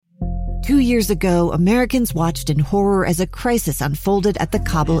2 years ago, Americans watched in horror as a crisis unfolded at the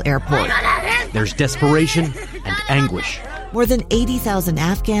Kabul airport. There's desperation and anguish. More than 80,000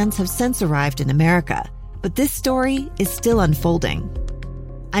 Afghans have since arrived in America, but this story is still unfolding.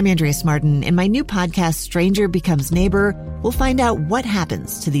 I'm Andrea Martin. In my new podcast, Stranger Becomes Neighbor, we'll find out what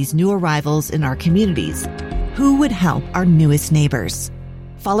happens to these new arrivals in our communities. Who would help our newest neighbors?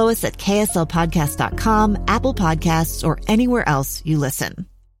 Follow us at kslpodcast.com, Apple Podcasts, or anywhere else you listen.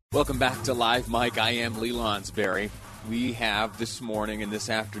 Welcome back to Live Mike. I am Lee Lonsberry. We have this morning and this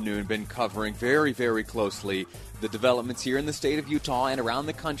afternoon been covering very, very closely the developments here in the state of Utah and around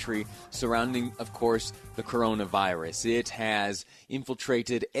the country surrounding, of course, the coronavirus. It has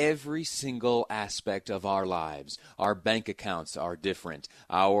infiltrated every single aspect of our lives. Our bank accounts are different.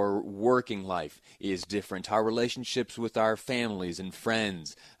 Our working life is different. Our relationships with our families and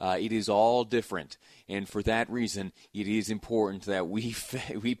friends, it is all different. And for that reason, it is important that we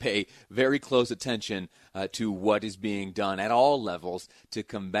pay very close attention to what is being done at all levels to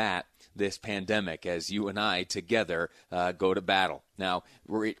combat this pandemic as you and I together go to battle. Now,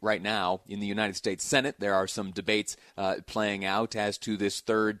 right now, in the United States Senate, there are some debates playing out as to this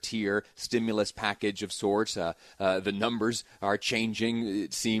third-tier stimulus package of sorts. The numbers are changing,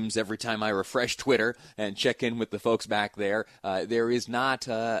 it seems, every time I refresh Twitter and check in with the folks back there. There is not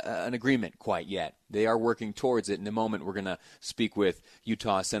an agreement quite yet. They are working towards it. In a moment, we're going to speak with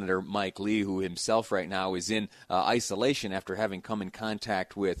Utah Senator Mike Lee, who himself right now is in isolation after having come in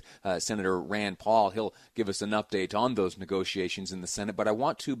contact with Senator Rand Paul. He'll give us an update on those negotiations in the Senate. But I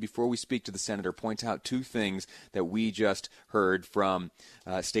want to, before we speak to the senator, point out two things that we just heard from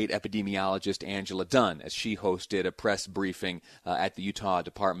state epidemiologist Angela Dunn as she hosted a press briefing at the Utah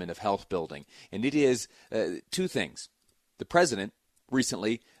Department of Health building. And it is two things. The president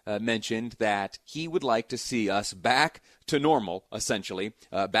recently mentioned that he would like to see us back to normal, essentially,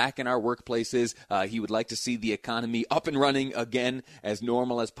 back in our workplaces. He would like to see the economy up and running again as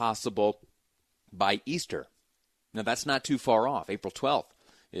normal as possible by Easter. Now, that's not too far off, April 12th,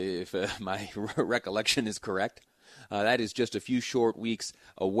 if my recollection is correct. That is just a few short weeks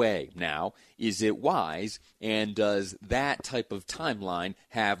away now. Is it wise, and does that type of timeline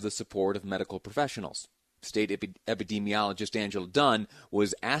have the support of medical professionals? State epidemiologist Angela Dunn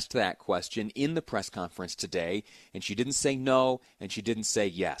was asked that question in the press conference today, and she didn't say no, and she didn't say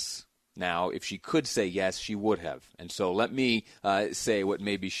yes. Now, if she could say yes, she would have. And so let me say what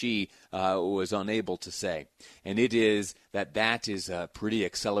maybe she was unable to say. And it is that is a pretty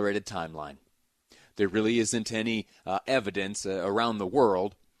accelerated timeline. There really isn't any evidence around the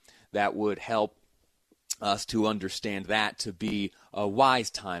world that would help us to understand that to be a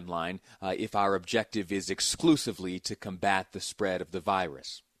wise timeline if our objective is exclusively to combat the spread of the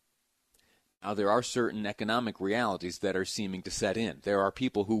virus. Now, there are certain economic realities that are seeming to set in. There are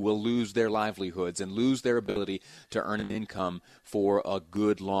people who will lose their livelihoods and lose their ability to earn an income for a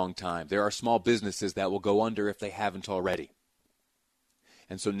good long time. There are small businesses that will go under if they haven't already.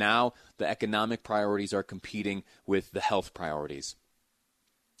 And so now the economic priorities are competing with the health priorities.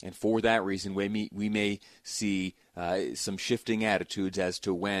 And for that reason, we may see some shifting attitudes as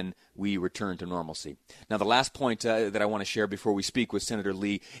to when we return to normalcy. Now, the last point that I want to share before we speak with Senator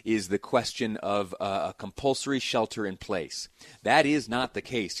Lee is the question of a compulsory shelter in place. That is not the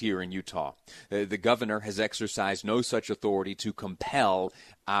case here in Utah. The governor has exercised no such authority to compel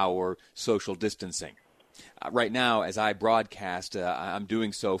our social distancing. Right now, as I broadcast, I'm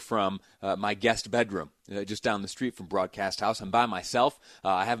doing so from my guest bedroom, just down the street from Broadcast House. I'm by myself.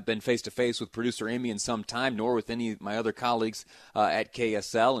 I haven't been face-to-face with producer Amy in some time, nor with any of my other colleagues at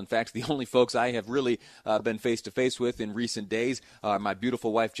KSL. In fact, the only folks I have really been face-to-face with in recent days are my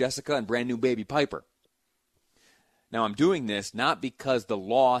beautiful wife Jessica and brand new baby Piper. Now, I'm doing this not because the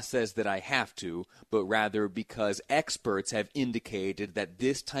law says that I have to, but rather because experts have indicated that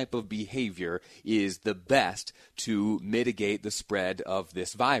this type of behavior is the best to mitigate the spread of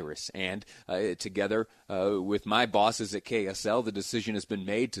this virus. And together with my bosses at KSL, the decision has been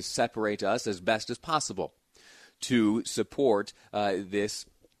made to separate us as best as possible to support this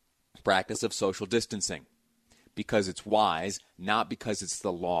practice of social distancing because it's wise, not because it's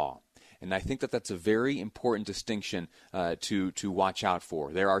the law. And I think that that's a very important distinction to watch out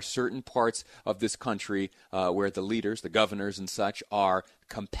for. There are certain parts of this country where the leaders, the governors and such, are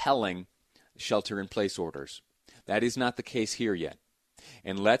compelling shelter-in-place orders. That is not the case here yet.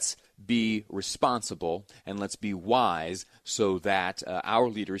 And let's be responsible and let's be wise so that our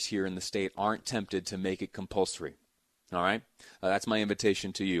leaders here in the state aren't tempted to make it compulsory. All right? That's my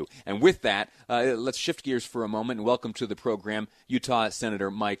invitation to you. And with that, let's shift gears for a moment and welcome to the program Utah Senator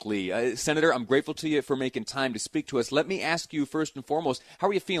Mike Lee. Senator, I'm grateful to you for making time to speak to us. Let me ask you first and foremost, how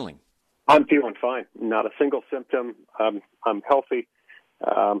are you feeling? I'm feeling fine. Not a single symptom. I'm healthy.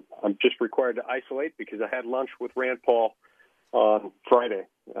 I'm just required to isolate because I had lunch with Rand Paul on Friday.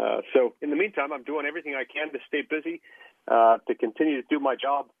 So in the meantime, I'm doing everything I can to stay busy, to continue to do my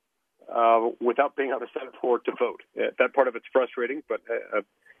job without being on the Senate floor to vote. That part of it's frustrating, but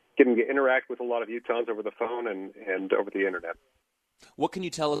getting to interact with a lot of Utahns over the phone and over the Internet. What can you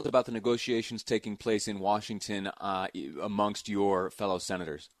tell us about the negotiations taking place in Washington amongst your fellow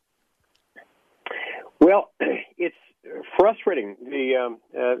senators? Well, it's frustrating.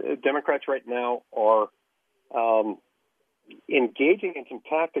 The Democrats right now are engaging in some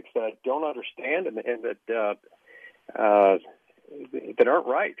tactics that I don't understand and that aren't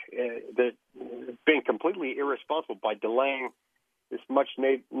right. That being completely irresponsible by delaying this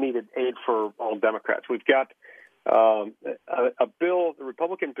much-needed aid for all Democrats. We've got a bill, the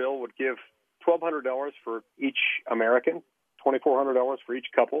Republican bill would give $1,200 for each American, $2,400 for each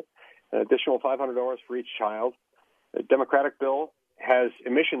couple, an additional $500 for each child. The Democratic bill has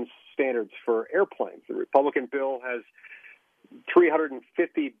emissions standards for airplanes. The Republican bill has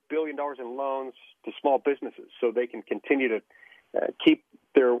 $350 billion in loans to small businesses so they can continue to keep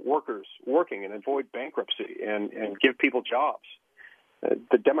their workers working and avoid bankruptcy and give people jobs.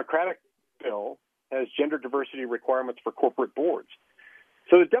 The Democratic bill has gender diversity requirements for corporate boards.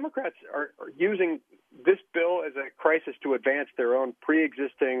 So the Democrats are using this bill as a crisis to advance their own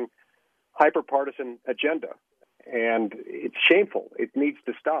pre-existing hyper-partisan agenda. And it's shameful. It needs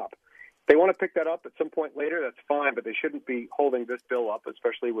to stop. If they want to pick that up at some point later, that's fine, but they shouldn't be holding this bill up,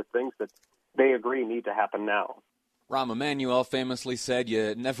 especially with things that they agree need to happen now. Rahm Emanuel famously said,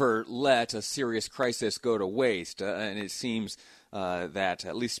 "You never let a serious crisis go to waste," and it seems that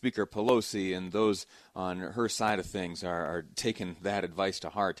at least Speaker Pelosi and those on her side of things are taking that advice to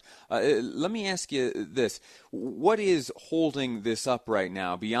heart. Let me ask you this. What is holding this up right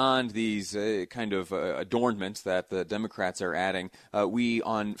now beyond these kind of adornments that the Democrats are adding? We,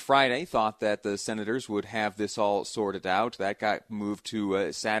 on Friday, thought that the senators would have this all sorted out. That got moved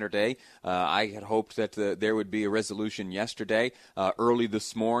to Saturday. I had hoped that there would be a resolution yesterday. Early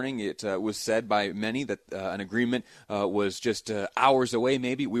this morning, it was said by many that an agreement was just hours away,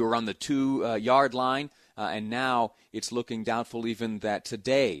 maybe. We were on the 2-yard line. And now it's looking doubtful even that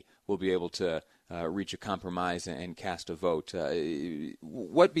today we'll be able to reach a compromise and cast a vote.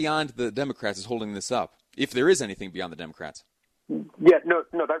 What beyond the Democrats is holding this up, if there is anything beyond the Democrats? Yeah, no,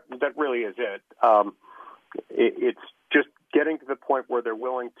 that really is it. It's just getting to the point where they're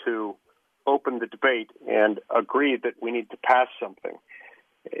willing to open the debate and agree that we need to pass something.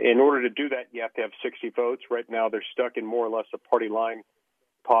 In order to do that, you have to have 60 votes. Right now, they're stuck in more or less a party line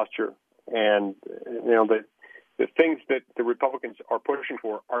posture. And, the things that the Republicans are pushing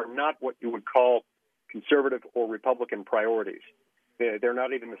for are not what you would call conservative or Republican priorities. They're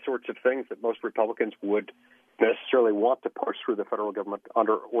not even the sorts of things that most Republicans would necessarily want to push through the federal government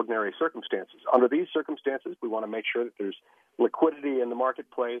under ordinary circumstances. Under these circumstances, we want to make sure that there's liquidity in the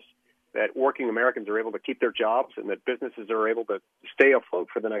marketplace, that working Americans are able to keep their jobs, and that businesses are able to stay afloat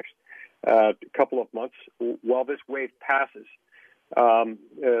for the next couple of months while this wave passes.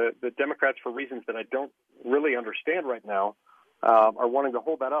 The Democrats, for reasons that I don't really understand right now, are wanting to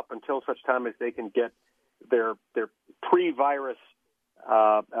hold that up until such time as they can get their pre-virus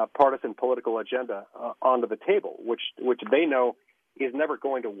partisan political agenda onto the table, which they know is never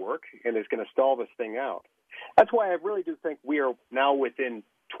going to work and is going to stall this thing out. That's why I really do think we are now within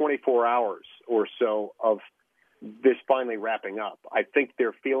 24 hours or so of this finally wrapping up. I think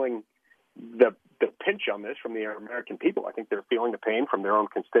they're feeling the pinch on this from the American people. I think they're feeling the pain from their own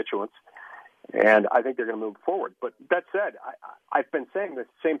constituents, and I think they're going to move forward. But that said, I've been saying the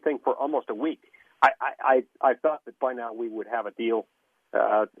same thing for almost a week. I thought that by now we would have a deal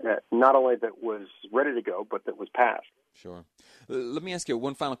not only that was ready to go, but that was passed. Sure. Let me ask you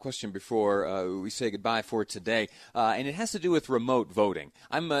one final question before we say goodbye for today, and it has to do with remote voting.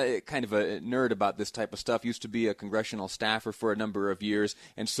 I'm kind of a nerd about this type of stuff. Used to be a congressional staffer for a number of years,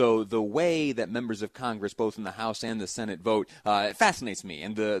 and so the way that members of Congress, both in the House and the Senate, vote fascinates me,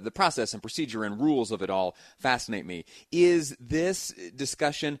 and the process and procedure and rules of it all fascinate me. Is this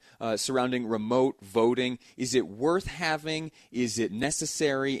discussion surrounding remote voting, is it worth having? Is it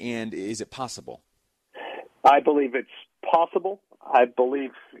necessary? And is it possible? I believe it's possible. I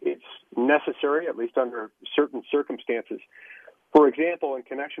believe it's necessary, at least under certain circumstances. For example, in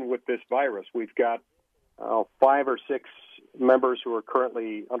connection with this virus, we've got 5 or 6 members who are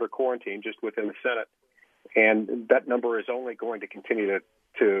currently under quarantine just within the Senate, and that number is only going to continue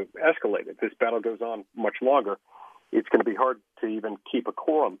to escalate. If this battle goes on much longer, it's going to be hard to even keep a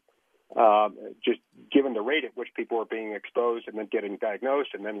quorum. just given the rate at which people are being exposed and then getting diagnosed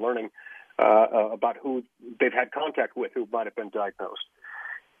and then learning about who they've had contact with who might have been diagnosed.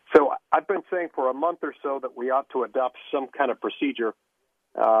 So I've been saying for a month or so that we ought to adopt some kind of procedure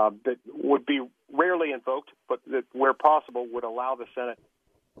that would be rarely invoked, but that where possible would allow the Senate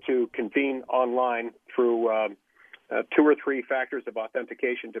to convene online through 2 or 3 factors of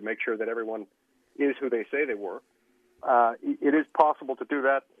authentication to make sure that everyone is who they say they were. It is possible to do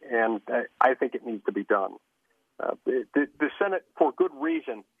that, and I think it needs to be done. The Senate, for good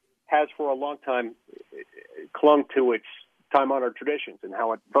reason, has for a long time clung to its time-honored traditions and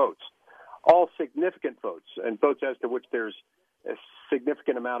how it votes. All significant votes, and votes as to which there's a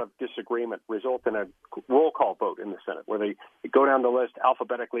significant amount of disagreement, result in a roll call vote in the Senate, where they go down the list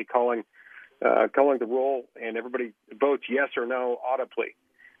alphabetically, calling the roll, and everybody votes yes or no audibly.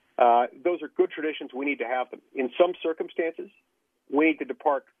 Those are good traditions. We need to have them. In some circumstances, we need to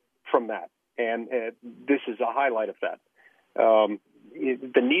depart from that, and this is a highlight of that.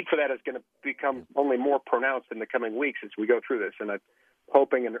 The need for that is going to become only more pronounced in the coming weeks as we go through this, and I'm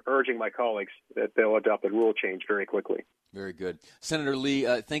hoping and urging my colleagues that they'll adopt a rule change very quickly. Very good. Senator Lee,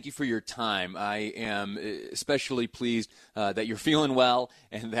 thank you for your time. I am especially pleased that you're feeling well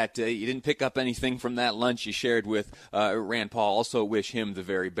and that you didn't pick up anything from that lunch you shared with Rand Paul. Also wish him the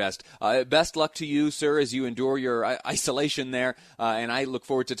very best. Best luck to you, sir, as you endure your isolation there, and I look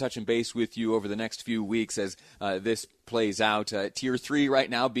forward to touching base with you over the next few weeks as this plays out. Tier 3 right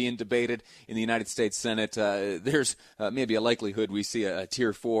now being debated in the United States Senate. There's maybe a likelihood we see a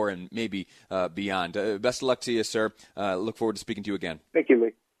Tier 4 and maybe beyond. Best of luck to you, sir. Look forward to speaking to you again. Thank you,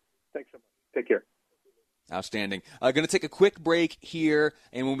 Lee. Thanks so much. Take care. Outstanding. Going to take a quick break here,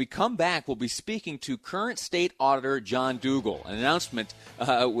 and when we come back, we'll be speaking to current State Auditor John Dougall. An announcement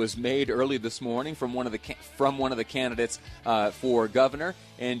was made early this morning from one of the candidates for governor,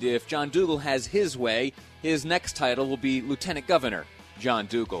 and if John Dougall has his way, his next title will be Lieutenant Governor John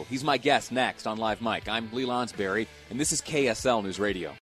Dougall. He's my guest next on Live Mike. I'm Lee Lonsberry, and this is KSL News Radio.